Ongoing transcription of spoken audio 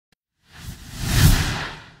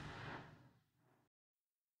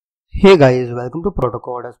Hey guys, welcome to Proto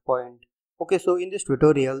Point. Okay, so in this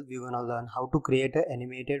tutorial, we're gonna learn how to create an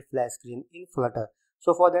animated flash screen in Flutter.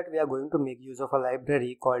 So for that, we are going to make use of a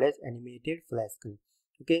library called as animated flash screen.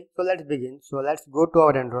 Okay, so let's begin. So let's go to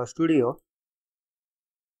our Android Studio.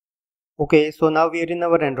 Okay, so now we are in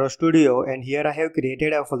our Android Studio, and here I have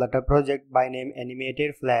created a Flutter project by name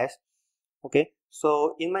animated flash. Okay,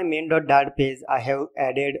 so in my main.dart page, I have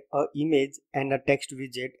added a image and a text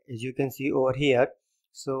widget, as you can see over here.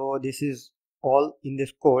 So this is all in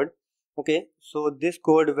this code. Okay, so this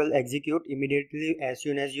code will execute immediately as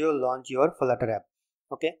soon as you launch your Flutter app.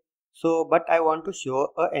 Okay, so but I want to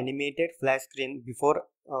show a animated flash screen before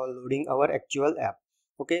loading our actual app.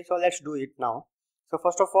 Okay, so let's do it now. So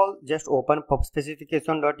first of all, just open pub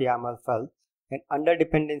specification.yaml file, and under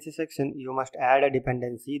dependency section you must add a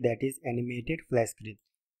dependency that is animated flash screen.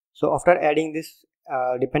 So after adding this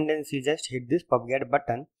dependency, just hit this pub-get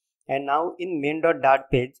button, and now in main.dart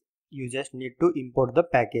page you just need to import the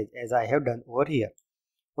package as I have done over here.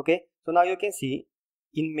 Okay, so now you can see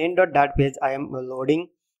in main.dart page I am loading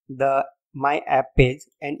the my app page,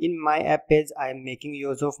 and in my app page I am making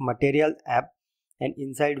use of material app, and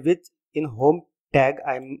inside which in home tag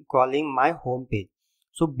I am calling my home page.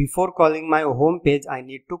 So before calling my home page, I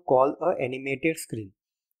need to call a animated screen.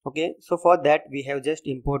 Okay, so for that we have just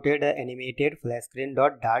imported a animated flash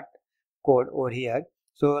screen.dart code over here.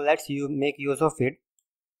 So let's make use of it.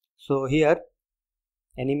 So here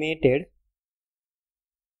animated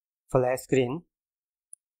flash screen.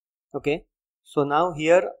 Okay, so now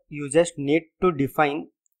here you just need to define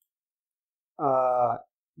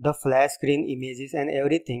the flash screen images and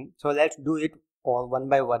everything. So let's do it all one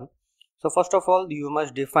by one. So first of all, you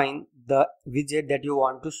must define the widget that you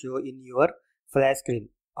want to show in your flash screen,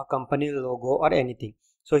 a company logo or anything.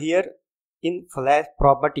 So here in flash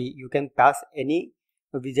property, you can pass any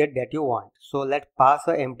widget that you want. So let's pass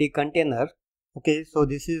an empty container. Okay, so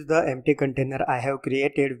this is the empty container I have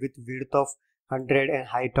created with width of 100 and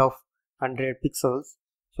height of 100 pixels.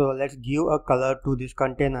 So let's give a color to this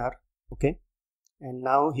container. Okay, and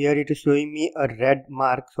now here it is showing me a red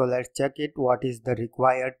mark. So let's check it, what is the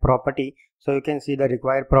required property. So you can see the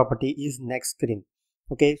required property is next screen.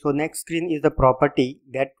 Okay, so next screen is the property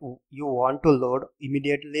that you want to load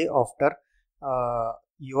immediately after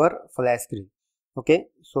your flash screen. Okay,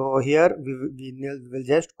 so here we will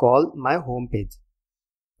just call my home page.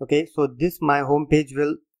 Okay, so this my home page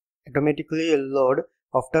will automatically load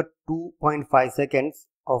after 2.5 seconds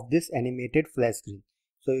of this animated flash screen.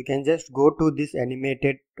 So you can just go to this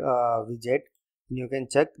animated widget, and you can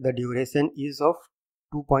check the duration is of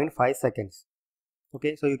 2.5 seconds.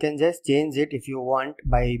 Okay, so you can just change it if you want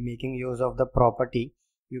by making use of the property.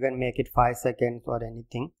 You can make it 5 seconds or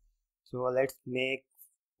anything. So let's make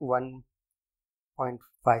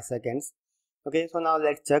 1.5 seconds. Okay, so now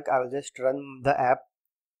let's check. I will just run the app.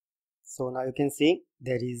 So now you can see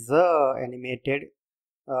there is a animated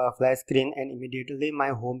flash screen, and immediately my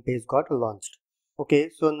home page got launched.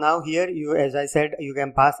 Okay, so now here you, as I said, you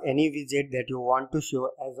can pass any widget that you want to show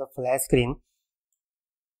as a flash screen.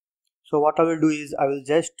 So what I will do is I will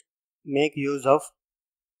just make use of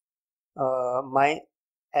my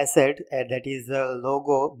asset that is the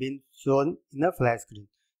logo being shown in a flash screen.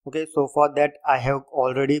 Okay, so for that I have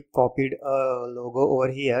already copied a logo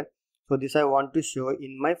over here. So this I want to show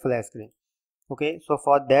in my flash screen. Okay, so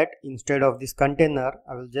for that, instead of this container,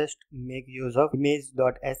 I will just make use of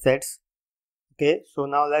image.assets. Okay, so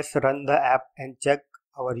now let's run the app and check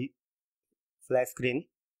our flash screen.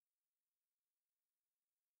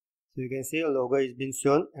 So you can see a logo is being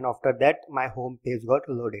shown, and after that my home page got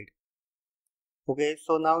loaded. Okay,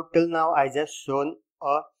 so now till now I just shown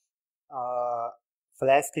a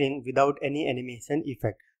flash screen without any animation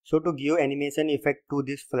effect. So to give animation effect to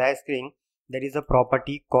this flash screen, there is a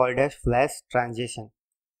property called as flash transition.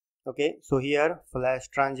 Okay, so here flash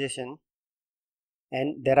transition,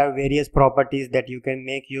 and there are various properties that you can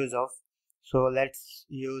make use of. So let's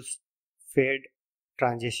use fade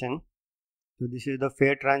transition. So this is the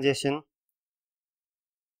fade transition,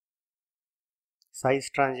 size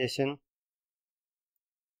transition,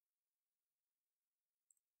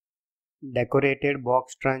 decorated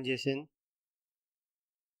box transition,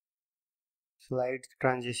 slide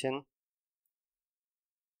transition,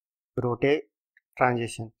 rotate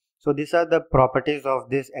transition. So these are the properties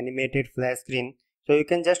of this animated flash screen. So you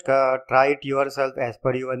can just try it yourself as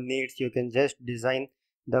per your needs. You can just design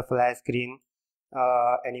the flash screen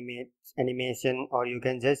animation, or you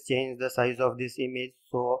can just change the size of this image.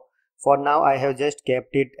 So for now I have just kept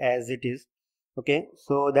it as it is. Okay,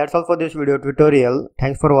 so that's all for this video tutorial.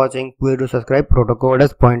 Thanks for watching. Please do subscribe Proto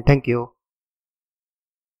Point. Thank you.